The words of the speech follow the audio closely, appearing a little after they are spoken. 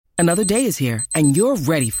Another day is here, and you're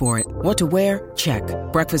ready for it. What to wear? Check.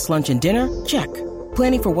 Breakfast, lunch, and dinner? Check.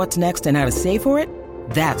 Planning for what's next and how to save for it?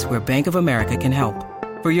 That's where Bank of America can help.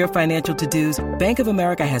 For your financial to-dos, Bank of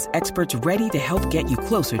America has experts ready to help get you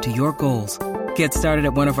closer to your goals. Get started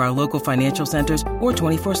at one of our local financial centers or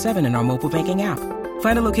 24/7 in our mobile banking app.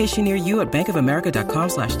 Find a location near you at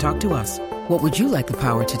bankofamerica.com/talktous. What would you like the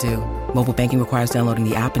power to do? Mobile banking requires downloading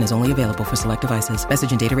the app and is only available for select devices.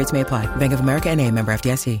 Message and data rates may apply. Bank of America N.A., member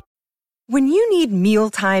FDIC. When you need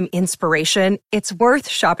mealtime inspiration, it's worth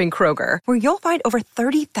shopping Kroger, where you'll find over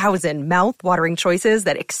 30,000 mouth-watering choices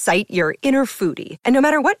that excite your inner foodie. And no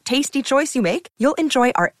matter what tasty choice you make, you'll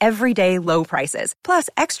enjoy our everyday low prices, plus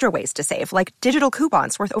extra ways to save, like digital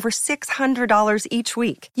coupons worth over $600 each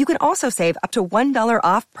week. You can also save up to $1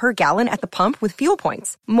 off per gallon at the pump with fuel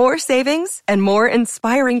points. More savings and more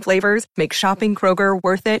inspiring flavors make shopping Kroger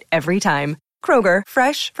worth it every time. Kroger,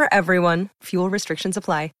 fresh for everyone. Fuel restrictions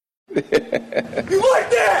apply. You like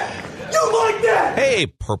that? You like that? Hey,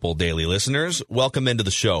 Purple Daily listeners. Welcome into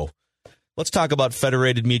the show. Let's talk about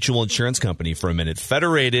Federated Mutual Insurance Company for a minute.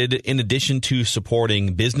 Federated, in addition to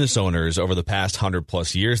supporting business owners over the past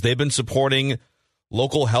 100-plus years, they've been supporting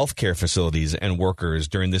local healthcare facilities and workers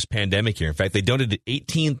during this pandemic year. In fact, they donated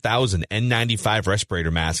 18,000 N95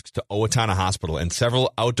 respirator masks to Owatonna Hospital and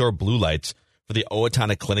several outdoor blue lights for the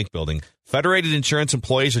Owatonna Clinic building. Federated Insurance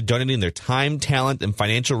employees are donating their time, talent, and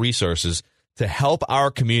financial resources to help our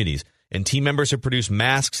communities. And team members have produced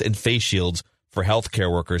masks and face shields for healthcare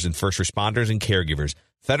workers and first responders and caregivers.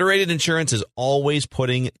 Federated Insurance is always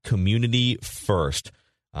putting community first.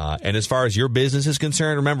 And as far as your business is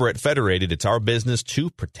concerned, remember, at Federated, it's our business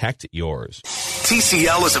to protect yours.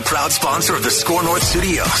 TCL is a proud sponsor of the Score North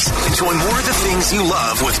Studios. Enjoy more of the things you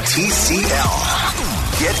love with TCL.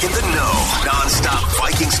 Get in the know. Non-stop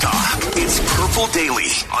Vikings talk. It's Purple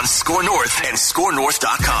Daily on Score North and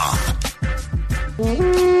ScoreNorth.com.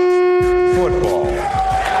 Football.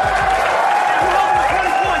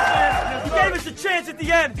 You gave us a chance at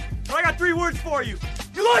the end, but I got 3 words for you.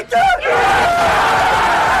 You like that?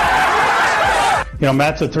 You know,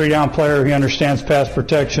 Matt's a 3-down player. He understands pass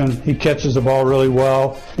protection. He catches the ball really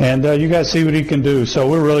well. And you guys see what he can do. So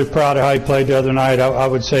we're really proud of how he played the other night. I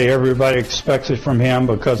would say everybody expects it from him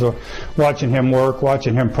because of watching him work,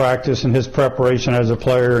 watching him practice, and his preparation as a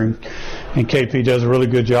player. And KP does a really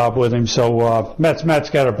good job with him. So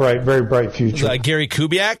Matt's got a very bright future. Gary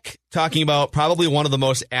Kubiak talking about probably one of the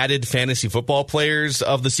most added fantasy football players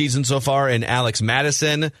of the season so far, and Alex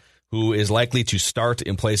Madison, who is likely to start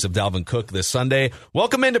in place of Dalvin Cook this Sunday.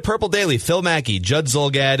 Welcome into Purple Daily. Phil Mackey, Judd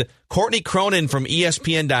Zulgad, Courtney Cronin from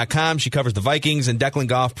ESPN.com. She covers the Vikings, and Declan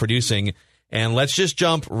Goff producing. And let's just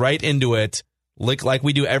jump right into it, like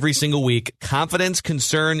we do every single week. Confidence,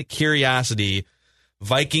 concern, curiosity,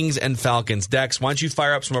 Vikings and Falcons. Dex, why don't you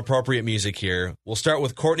fire up some appropriate music here? We'll start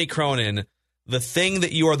with Courtney Cronin. The thing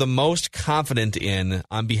that you are the most confident in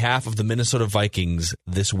on behalf of the Minnesota Vikings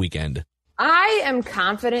this weekend. I am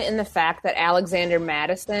confident in the fact that Alexander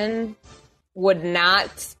Madison would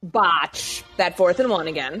not botch that 4th and 1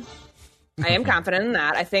 again. I am confident in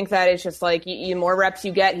that. I think that it's just like you more reps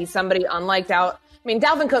you get. He's somebody unlike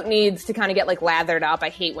Dalvin Cook needs to kind of get lathered up. I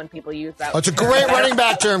hate when people use that. That's a great running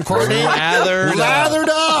back term, Courtney. Lathered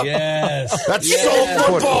up. Yes. That's so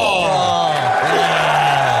football.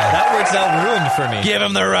 That works out ruined for me. Give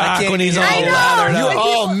him the rock when he's all lathered up.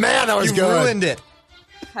 Oh, man, that was good. You ruined it.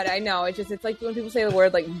 I know. It's like when people say the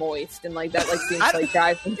word moist and that seems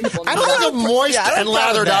drives people. I don't think moist and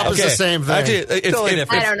lathered up is the same thing. I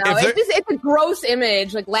don't know. It's a gross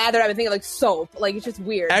image. Lathered up, I think of soap. It's just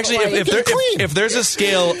weird. Actually, if there's a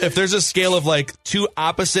scale of two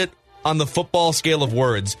opposite on the football scale of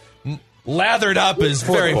words, lathered up is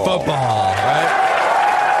very football, right?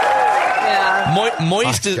 Yeah.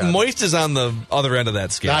 Moist is on the other end of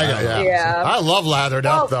that scale. Yeah. I love lathered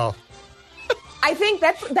up though. I think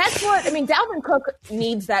that's what Dalvin Cook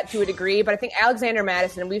needs that to a degree, but I think Alexander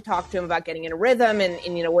Madison, we've talked to him about getting in a rhythm and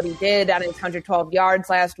what he did on his 112 yards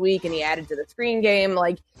last week, and he added to the screen game.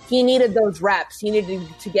 He needed those reps. He needed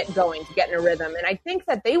to get going, to get in a rhythm. And I think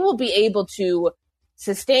that they will be able to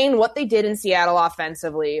sustain what they did in Seattle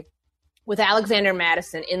offensively with Alexander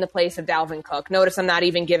Madison in the place of Dalvin Cook. Notice I'm not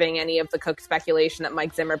even giving any of the Cook speculation that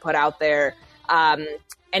Mike Zimmer put out there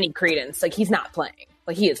any credence. He's not playing.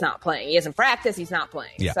 He is not playing. He hasn't practiced. He's not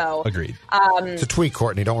playing. Yeah, so agreed. It's a tweak,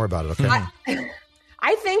 Courtney. Don't worry about it, okay?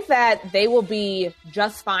 I think that they will be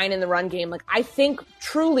just fine in the run game. I think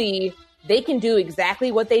truly they can do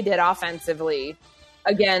exactly what they did offensively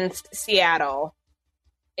against Seattle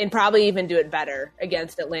and probably even do it better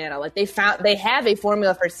against Atlanta. Like they have a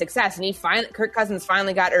formula for success, and Kirk Cousins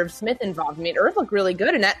finally got Irv Smith involved. I mean, Irv looked really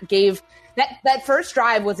good, and that gave that first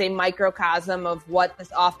drive was a microcosm of what this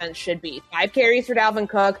offense should be. 5 carries for Dalvin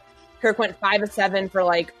Cook. Kirk went 5 of 7 for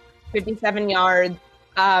like 57 yards.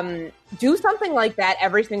 Do something like that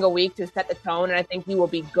every single week to set the tone, and I think he will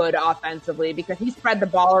be good offensively because he spread the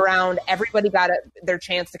ball around. Everybody got their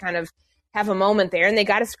chance to kind of have a moment there, and they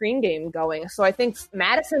got a screen game going. So I think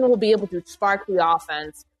Madison will be able to spark the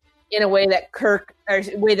offense in a way that Cook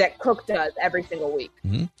does every single week.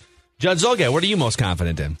 Mm-hmm. Judd Zulgad, what are you most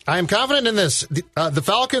confident in? I am confident in this. The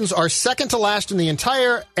Falcons are second to last in the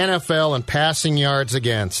entire NFL in passing yards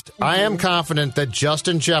against. Mm-hmm. I am confident that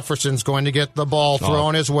Justin Jefferson's going to get the ball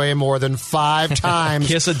thrown his way more than 5 times.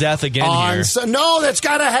 Kiss of death again here. No, that's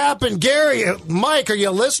got to happen. Gary, Mike, are you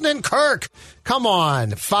listening? Kirk, come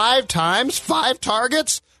on. 5 times, 5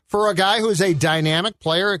 targets for a guy who's a dynamic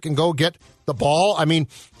player who can go get the ball. I mean,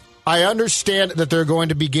 I understand that there are going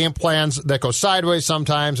to be game plans that go sideways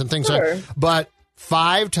sometimes and things but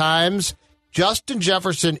 5 times, Justin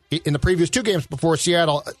Jefferson in the previous 2 games before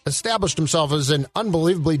Seattle established himself as an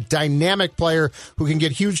unbelievably dynamic player who can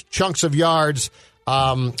get huge chunks of yards.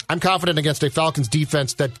 I'm confident against a Falcons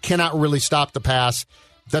defense that cannot really stop the pass,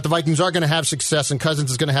 that the Vikings are going to have success and Cousins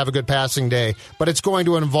is going to have a good passing day, but it's going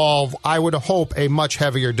to involve, I would hope, a much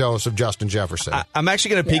heavier dose of Justin Jefferson. I'm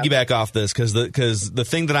actually going to piggyback off this because the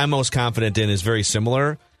thing that I'm most confident in is very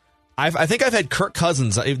similar. I think I've had Kirk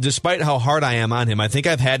Cousins, despite how hard I am on him, I think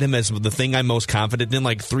I've had him as the thing I'm most confident in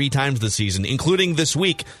like 3 times this season, including this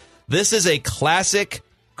week. This is a classic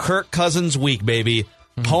Kirk Cousins week, baby.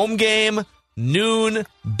 Mm-hmm. Home game, noon,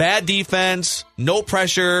 bad defense, no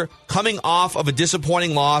pressure, coming off of a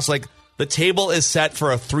disappointing loss. Like, the table is set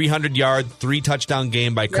for a 300-yard, 3-touchdown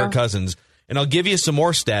game by Kirk Cousins. And I'll give you some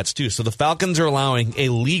more stats, too. So the Falcons are allowing a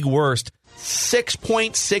league-worst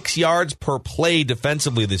 6.6 yards per play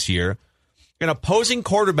defensively this year. And opposing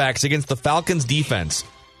quarterbacks against the Falcons' defense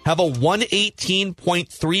have a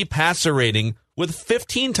 118.3 passer rating with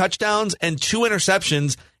 15 touchdowns and 2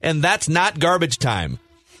 interceptions, and that's not garbage time.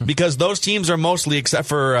 Because those teams are mostly, except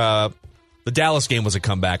for the Dallas game was a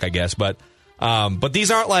comeback, I guess. But these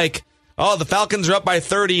aren't like, the Falcons are up by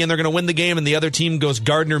 30 and they're going to win the game, and the other team goes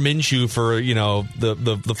Gardner Minshew for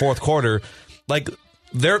the fourth quarter. Like,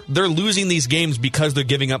 they're losing these games because they're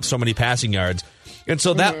giving up so many passing yards, and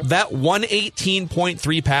so that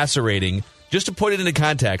 118.3 passer rating, just to put it into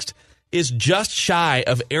context, is just shy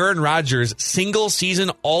of Aaron Rodgers'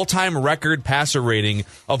 single-season all-time record passer rating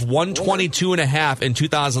of 122.5 in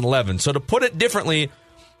 2011. So to put it differently,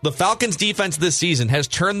 the Falcons' defense this season has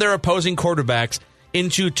turned their opposing quarterbacks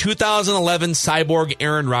into 2011 cyborg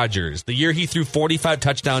Aaron Rodgers, the year he threw 45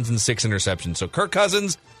 touchdowns and 6 interceptions. So Kirk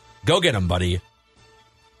Cousins, go get him, buddy.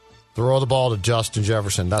 Throw the ball to Justin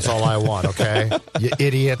Jefferson. That's all I want, okay? You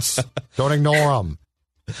idiots. Don't ignore him.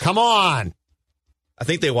 Come on. I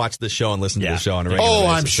think they watch this show and listen to the show on a regular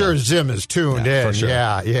basis. I'm sure Zim is tuned in. For sure.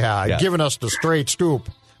 Yeah. Giving us the straight scoop.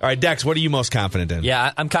 All right, Dex, what are you most confident in?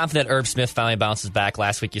 Yeah, I'm confident Irv Smith finally bounces back.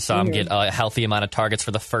 Last week you saw him get a healthy amount of targets for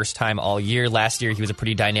the first time all year. Last year he was a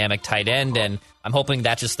pretty dynamic tight end, and I'm hoping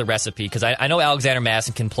that's just the recipe, because I know Alexander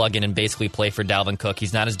Madison can plug in and basically play for Dalvin Cook.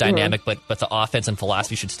 He's not as dynamic, but the offense and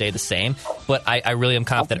philosophy should stay the same. But I really am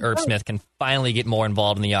confident Irv Smith can finally get more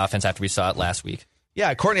involved in the offense after we saw it last week.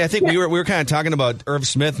 Yeah, Courtney, I think we were kind of talking about Irv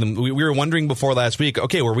Smith, and we were wondering before last week,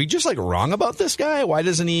 okay, were we just like wrong about this guy? Why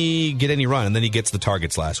doesn't he get any run? And then he gets the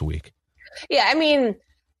targets last week. Yeah, I mean,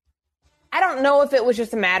 I don't know if it was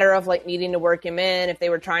just a matter of like needing to work him in, if they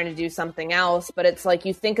were trying to do something else, but it's like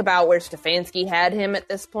you think about where Stefanski had him at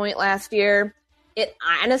this point last year. It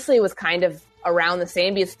honestly was kind of around the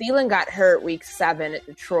same, because Thielen got hurt week 7 at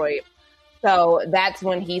Detroit. So that's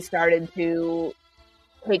when he started to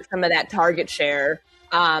take some of that target share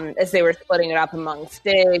as they were splitting it up amongst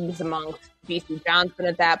Diggs, amongst B.C. Johnson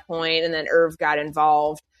at that point, and then Irv got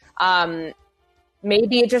involved.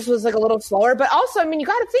 Maybe it just was like a little slower, but also, I mean, you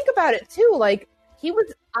got to think about it too. Like, he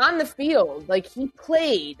was on the field, like he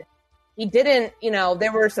played. He didn't,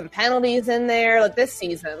 there were some penalties in there, like this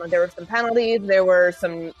season. Like, there were some penalties, there were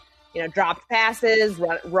some, dropped passes,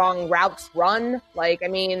 wrong routes run. Like, I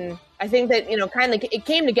mean, I think that, kind of it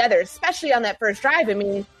came together, especially on that first drive. I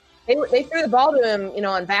mean, they threw the ball to him,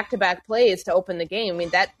 on back-to-back plays to open the game. I mean,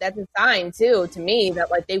 that's a sign too, to me,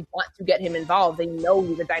 that like they want to get him involved. They know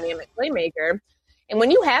he's a dynamic playmaker. And when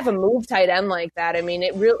you have a move tight end like that, I mean,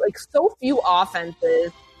 it really, like, so few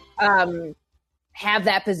offenses have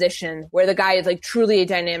that position where the guy is like truly a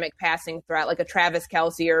dynamic passing threat, like a Travis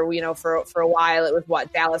Kelce, or for a while it was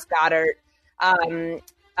Dallas Goedert.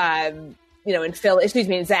 in Philly,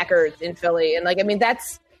 Zach Ertz in Philly. And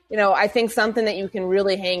that's, I think something that you can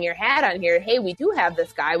really hang your hat on here. Hey, we do have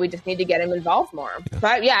this guy. We just need to get him involved more.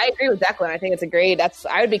 But I agree with Declan. I think it's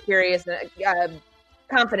I would be curious and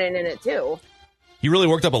confident in it too. He really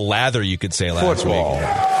worked up a lather, you could say, last Football. week.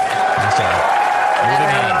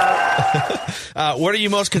 What are you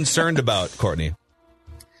most concerned about, Courtney?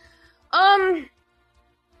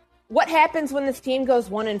 What happens when this team goes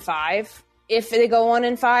 1-5? If they go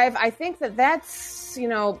 1-5, I think that's,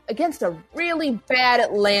 against a really bad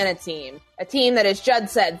Atlanta team, a team that, as Judd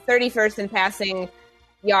said, 31st in passing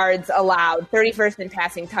yards allowed, 31st in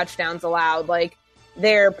passing touchdowns allowed.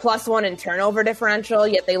 They're +1 in turnover differential,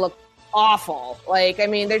 yet they look awful.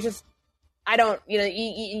 They're just,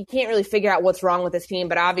 you can't really figure out what's wrong with this team,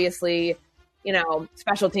 but obviously,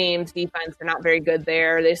 special teams, defense, they're not very good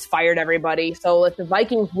there. They just fired everybody. So if the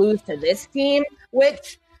Vikings lose to this team,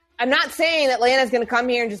 which I'm not saying that Atlanta's going to come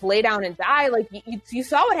here and just lay down and die. You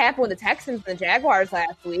saw what happened with the Texans and the Jaguars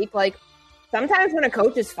last week. Sometimes when a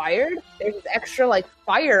coach is fired, there's this extra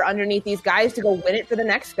fire underneath these guys to go win it for the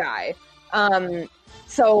next guy.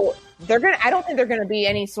 So I don't think they're going to be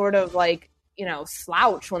any sort of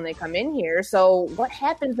slouch when they come in here. So what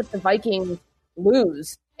happens if the Vikings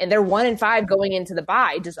lose and they're 1-5 going into the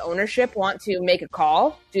bye? Does ownership want to make a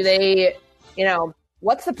call? Do they,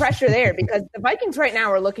 what's the pressure there? Because the Vikings right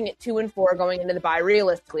now are looking at 2-4 going into the bye.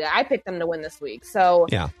 Realistically, I picked them to win this week. So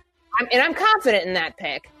yeah, I'm confident in that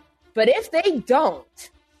pick. But if they don't,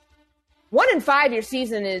 1-5, your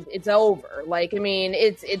season it's over.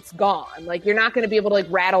 It's gone. You're not going to be able to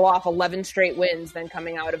rattle off 11 straight wins then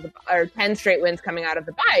coming out of or 10 straight wins coming out of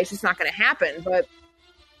the bye. It's just not going to happen. But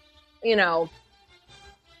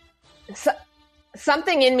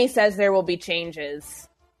something in me says there will be changes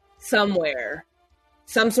somewhere,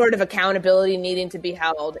 some sort of accountability needing to be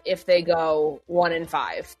held if they go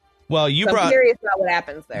 1-5. Well, I'm curious about what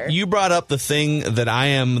happens there. You brought up the thing that I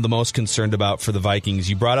am the most concerned about for the Vikings.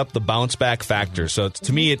 You brought up the bounce back factor. So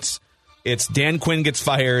to me, it's Dan Quinn gets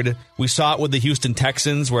fired. We saw it with the Houston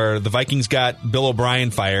Texans where the Vikings got Bill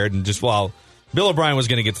O'Brien fired, and Bill O'Brien was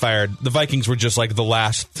going to get fired, the Vikings were just the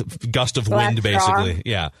last gust of wind, basically. Straw.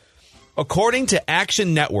 Yeah. According to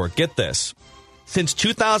Action Network, get this. Since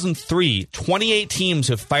 2003, 28 teams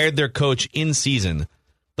have fired their coach in season.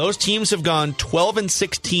 Those teams have gone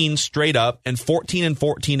 12-16 straight up and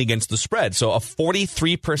 14-14 against the spread. So a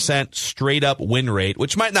 43% straight up win rate,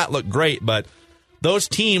 which might not look great, but those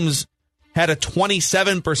teams had a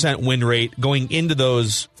 27% win rate going into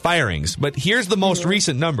those firings. But here's the most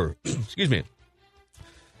recent number. Excuse me.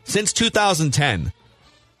 Since 2010,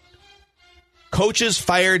 coaches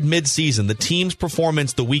fired midseason. The team's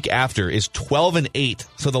performance the week after is 12-8.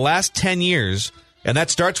 So the last 10 years, and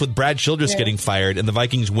that starts with Brad Childress getting fired and the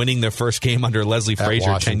Vikings winning their first game under Leslie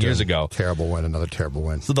Frazier 10 years ago. Terrible win, another terrible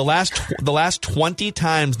win. So the last 20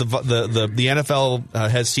 times the NFL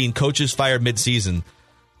has seen coaches fired midseason,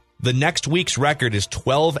 the next week's record is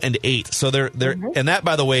 12-8. So they're and that,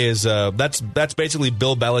 by the way, is that's basically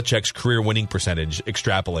Bill Belichick's career winning percentage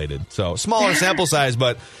extrapolated. So smaller sample size,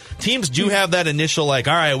 but teams do have that initial all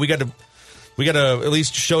right, we got to at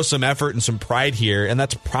least show some effort and some pride here, and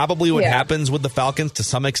that's probably what happens with the Falcons to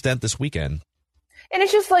some extent this weekend. And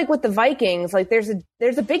it's just with the Vikings, there's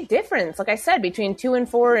a big difference, like I said, between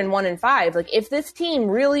 2-4 and 1-5. If this team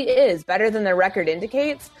really is better than their record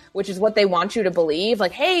indicates, which is what they want you to believe,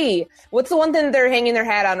 hey, what's the one thing they're hanging their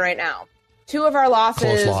hat on right now? 2 of our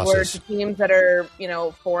losses were to teams that are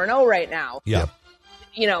 4-0 right now. Yeah.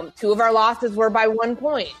 2 of our losses were by 1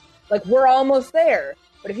 point. We're almost there.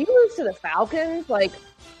 But if you lose to the Falcons,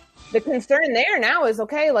 the concern there now is,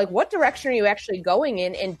 okay, what direction are you actually going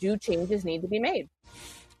in, and do changes need to be made?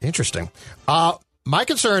 Interesting. My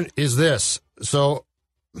concern is this. So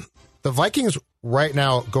the Vikings right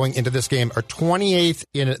now going into this game are 28th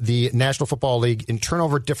in the National Football League in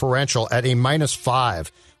turnover differential at a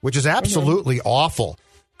 -5, which is absolutely awful.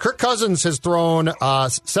 Kirk Cousins has thrown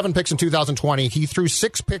 7 picks in 2020. He threw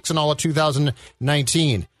 6 picks in all of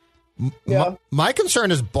 2019. Yeah. My concern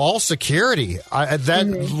is ball security. That's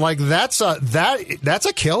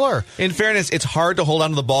a killer. In fairness, it's hard to hold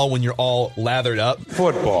onto the ball when you're all lathered up.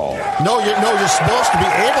 Football. No, you're supposed to be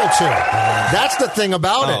able to. That's the thing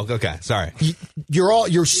about it. Oh, okay. Sorry.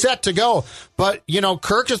 You're set to go. But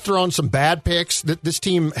Kirk has thrown some bad picks. This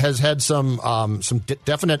team has had some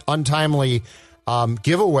definite untimely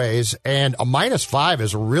giveaways, and a -5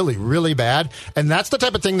 is really, really bad. And that's the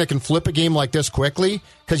type of thing that can flip a game like this quickly.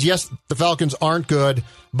 Because, yes, the Falcons aren't good,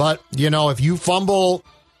 but, if you fumble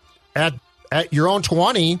at your own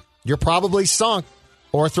 20, you're probably sunk,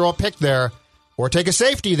 or throw a pick there, or take a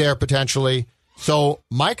safety there potentially. So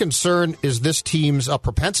my concern is this team's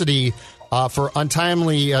propensity for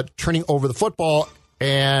untimely turning over the football,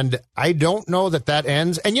 and I don't know that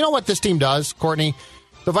ends. And you know what this team does, Courtney?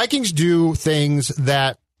 The Vikings do things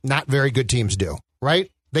that not very good teams do, right?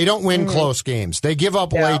 They don't win close games. They give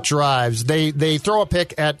up late drives. They throw a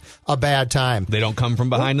pick at a bad time. They don't come from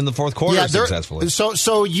behind in the fourth quarter successfully.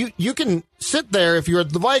 So you can sit there if you're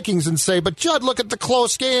the Vikings and say, but Judd, look at the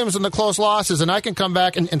close games and the close losses. And I can come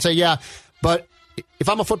back and say, yeah, but if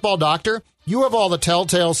I'm a football doctor, you have all the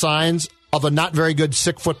telltale signs of a not very good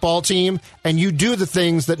sick football team, and you do the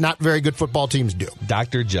things that not very good football teams do.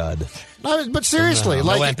 Dr. Judd. No, but seriously.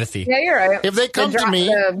 No empathy. Yeah, you're right. If they come to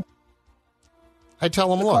me, I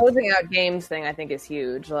tell them, look. The closing out games thing, I think, is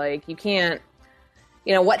huge. Like, you can't,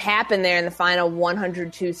 what happened there in the final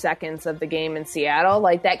 102 seconds of the game in Seattle,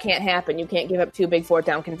 like, that can't happen. You can't give up 2 big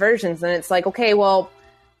 4th-down conversions. And it's like, okay, well,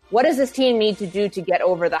 what does this team need to do to get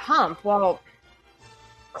over the hump? Well,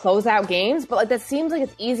 close out games, but like that seems like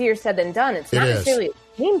it's easier said than done. It's not necessarily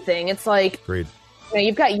a team thing. It's like, agreed.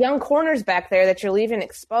 You've got young corners back there that you're leaving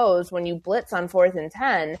exposed when you blitz on 4th and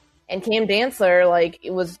 10, and Cam Dantzler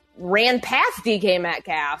ran past DK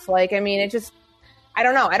Metcalf. Like, I mean, it just, I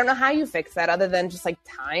don't know. I don't know how you fix that other than just like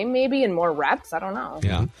time maybe and more reps. I don't know.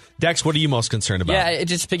 Yeah. Dex, what are you most concerned about? Yeah, it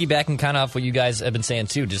just piggybacking kind of off what you guys have been saying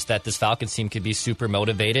too, just that this Falcons team could be super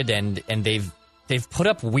motivated and they've put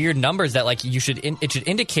up weird numbers that like it should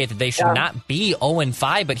indicate that they should not be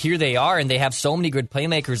 0-5, but here they are, and they have so many good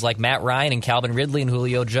playmakers like Matt Ryan and Calvin Ridley and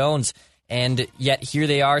Julio Jones, and yet here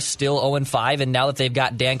they are still 0-5, and now that they've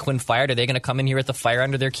got Dan Quinn fired, are they going to come in here with the fire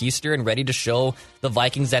under their keister and ready to show the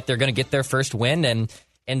Vikings that they're going to get their first win? And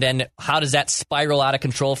then how does that spiral out of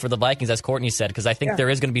control for the Vikings, as Courtney said? Because I think there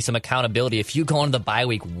is going to be some accountability if you go into the bye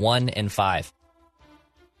week 1-5.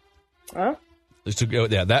 Huh?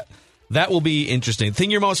 Yeah, that will be interesting.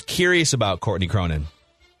 Thing you're most curious about, Courtney Cronin?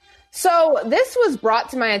 So this was brought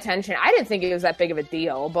to my attention. I didn't think it was that big of a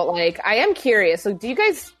deal, but like I am curious. So do you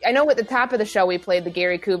guys? I know at the top of the show we played the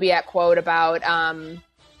Gary Kubiak quote about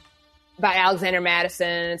Alexander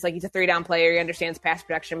Mattison. It's like he's a 3-down player. He understands pass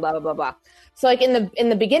protection. Blah blah blah blah. So like in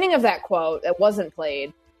the beginning of that quote, it wasn't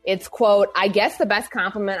played. It's quote, I guess the best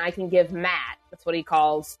compliment I can give Matt, that's what he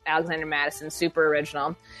calls Alexander Mattison, super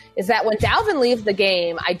original, is that when Dalvin leaves the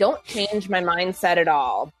game, I don't change my mindset at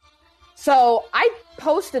all. So I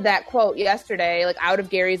posted that quote yesterday, like out of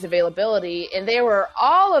Gary's availability, and there were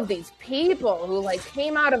all of these people who like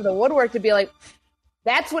came out of the woodwork to be like,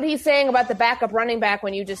 that's what he's saying about the backup running back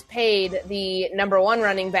when you just paid the number 1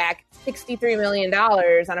 running back $63 million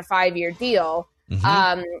on a 5-year deal.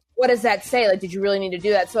 Mm-hmm. What does that say? Like, did you really need to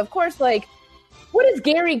do that? So, of course, like, what is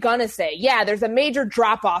Gary gonna say? Yeah, there's a major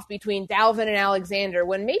drop-off between Dalvin and Alexander,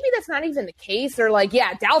 when maybe that's not even the case. Or, like,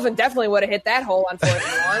 yeah, Dalvin definitely would have hit that hole on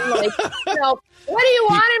 4th and 1. Like, what do you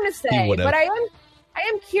want him to say? But I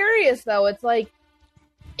am curious, though. It's like,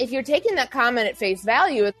 if you're taking that comment at face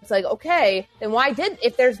value, it's like, okay, then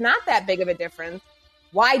if there's not that big of a difference,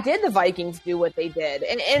 why did the Vikings do what they did?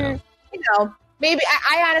 And maybe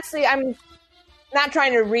I honestly, I'm not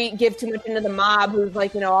trying to give too much into the mob who's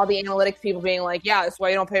like, all the analytics people being like, yeah, that's why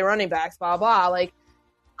you don't pay running backs, blah, blah. Like,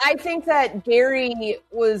 I think that Gary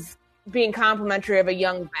was being complimentary of a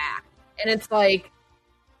young back. And it's like,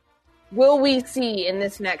 will we see in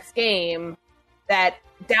this next game that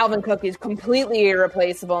Dalvin Cook is completely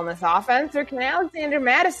irreplaceable in this offense, or can Alexander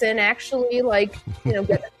Mattison actually get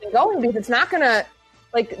this thing going? Because it's not going to,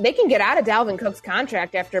 they can get out of Dalvin Cook's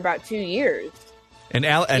contract after about 2 years. And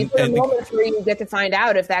moments where you get to find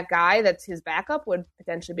out if that guy that's his backup would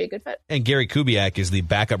potentially be a good fit. And Gary Kubiak is the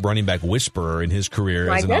backup running back whisperer in his career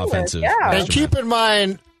as an offensive. Yeah. And keep in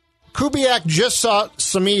mind, Kubiak just saw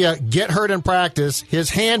Samia get hurt in practice. His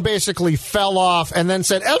hand basically fell off and then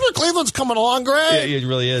said, Ezra Cleveland's coming along great. Yeah, it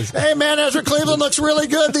really is. Hey, man, Ezra Cleveland looks really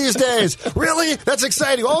good these days. Really? That's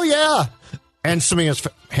exciting. Oh, yeah. And Samia's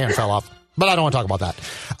hand fell off. But I don't want to talk about that.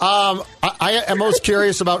 I am most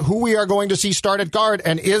curious about who we are going to see start at guard.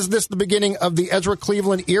 And is this the beginning of the Ezra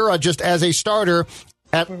Cleveland era just as a starter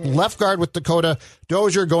at left guard with Dakota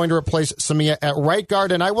Dozier going to replace Samia at right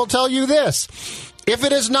guard? And I will tell you this. If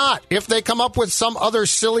it is not, if they come up with some other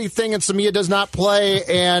silly thing and Samia does not play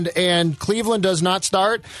and Cleveland does not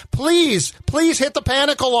start, please hit the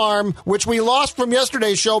panic alarm, which we lost from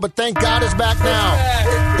yesterday's show, but thank God is back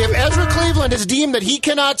now. If Ezra Cleveland is deemed that he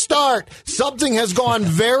cannot start, something has gone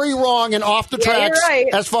very wrong and off the tracks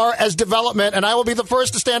as far as development, and I will be the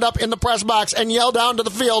first to stand up in the press box and yell down to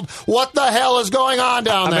the field, what the hell is going on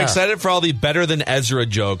down there? I'm excited for all the better than Ezra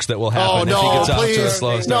jokes that will happen if he gets off to a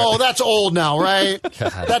slow start. No, that's old now, right?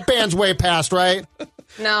 That band's way past, right?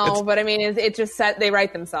 No, but I mean, it just they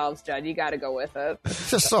write themselves, Judd. You got to go with it.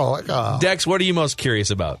 It's just so like, Dex, what are you most curious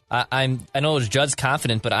about? I know Judd's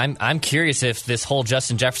confident, but I'm curious if this whole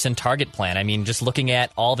Justin Jefferson target plan. I mean, just looking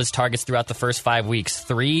at all of his targets throughout the first 5 weeks,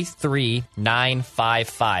 3, 3, 9, 5,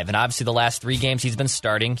 5, and obviously the last 3 games he's been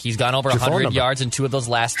starting, he's gone over 100 yards in 2 of those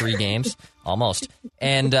last 3 games, almost.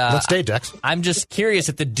 And let's stay, Dex. I'm just curious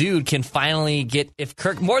if the dude can finally get if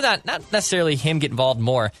Kirk more than not necessarily him get involved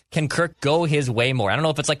more. Can Kirk go his way more? I don't know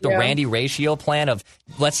if it's like the Randy Ratio plan of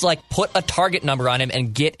let's like put a target number on him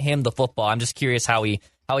and get him the football. I'm just curious how he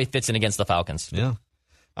fits in against the Falcons. Yeah.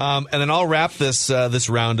 And then I'll wrap this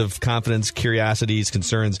round of confidence, curiosities,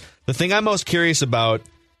 concerns. The thing I'm most curious about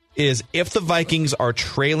is if the Vikings are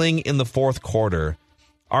trailing in the fourth quarter.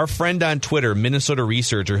 Our friend on Twitter, Minnesota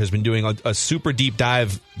Researcher, has been doing a super deep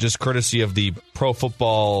dive, just courtesy of the Pro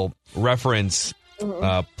Football Reference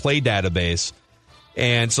play database.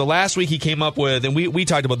 And so last week he came up with, and we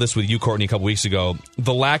talked about this with you, Courtney, a couple weeks ago,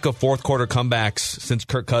 the lack of fourth quarter comebacks since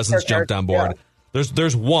Kirk Cousins jumped on board. Yeah.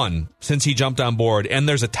 There's one since he jumped on board, and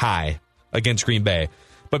there's a tie against Green Bay.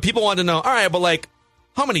 But people want to know, all right, but like,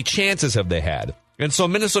 how many chances have they had? And so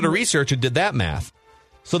Minnesota Researcher did that math.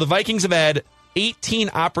 So the Vikings have had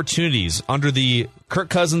 18 opportunities under the Kirk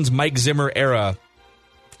Cousins, Mike Zimmer era,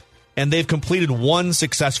 and they've completed 1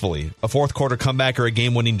 successfully, a fourth quarter comeback or a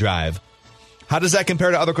game-winning drive. How does that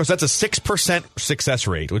compare to other quarterbacks? That's a 6% success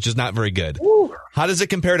rate, which is not very good. Ooh. How does it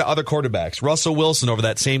compare to other quarterbacks? Russell Wilson over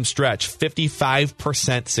that same stretch,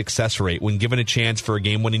 55% success rate when given a chance for a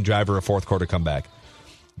game-winning drive or a fourth quarter comeback.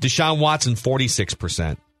 Deshaun Watson,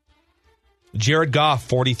 46%. Jared Goff,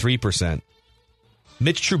 43%.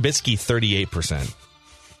 Mitch Trubisky, 38%.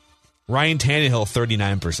 Ryan Tannehill,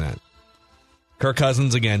 39%. Kirk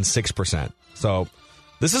Cousins, again, 6%. So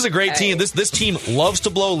this is a great team. This team loves to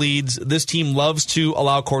blow leads. This team loves to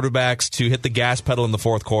allow quarterbacks to hit the gas pedal in the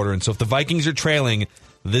fourth quarter. And so if the Vikings are trailing,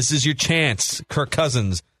 this is your chance, Kirk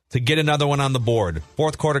Cousins, to get another one on the board.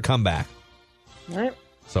 Fourth quarter comeback. All right.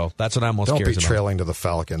 So that's what I'm most curious about. Don't be trailing to the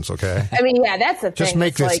Falcons, okay? I mean, yeah, that's the thing. Just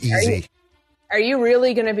make this easy. Are you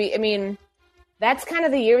really going to be, I mean, that's kind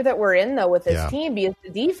of the year that we're in, though, with this team, because the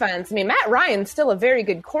defense, I mean, Matt Ryan's still a very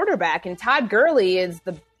good quarterback, and Todd Gurley is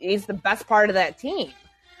the best part of that team.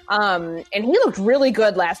 And he looked really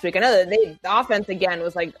good last week. I know that the offense, again,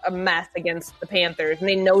 was like a mess against the Panthers, and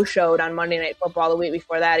they no-showed on Monday Night Football the week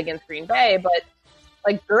before that against Green Bay. But,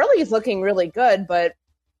 like, Gurley's looking really good, but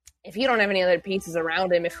if you don't have any other pieces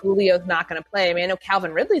around him, if Julio's not going to play, I mean, I know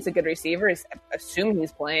Calvin Ridley's a good receiver. I assume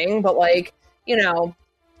he's playing, but, like, you know,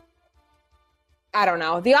 I don't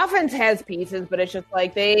know. The offense has pieces, but it's just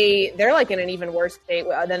like they're like in an even worse state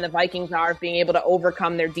than the Vikings are, being able to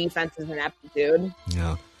overcome their defense's ineptitude.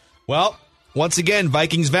 Yeah. Well, once again,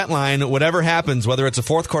 Vikings vent line, whatever happens, whether it's a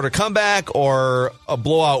fourth quarter comeback or a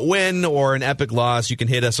blowout win or an epic loss, you can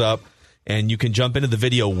hit us up and you can jump into the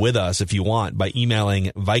video with us if you want by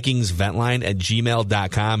emailing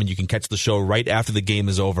VikingsVentline@gmail.com, and you can catch the show right after the game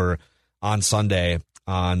is over on Sunday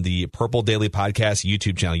on the Purple Daily Podcast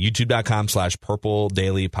YouTube channel, youtube.com/Purple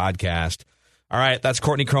Daily Podcast. All right, that's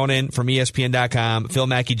Courtney Cronin from ESPN.com, Phil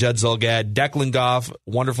Mackey, Judd Zulgad, Declan Goff,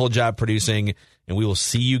 wonderful job producing, and we will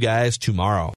see you guys tomorrow.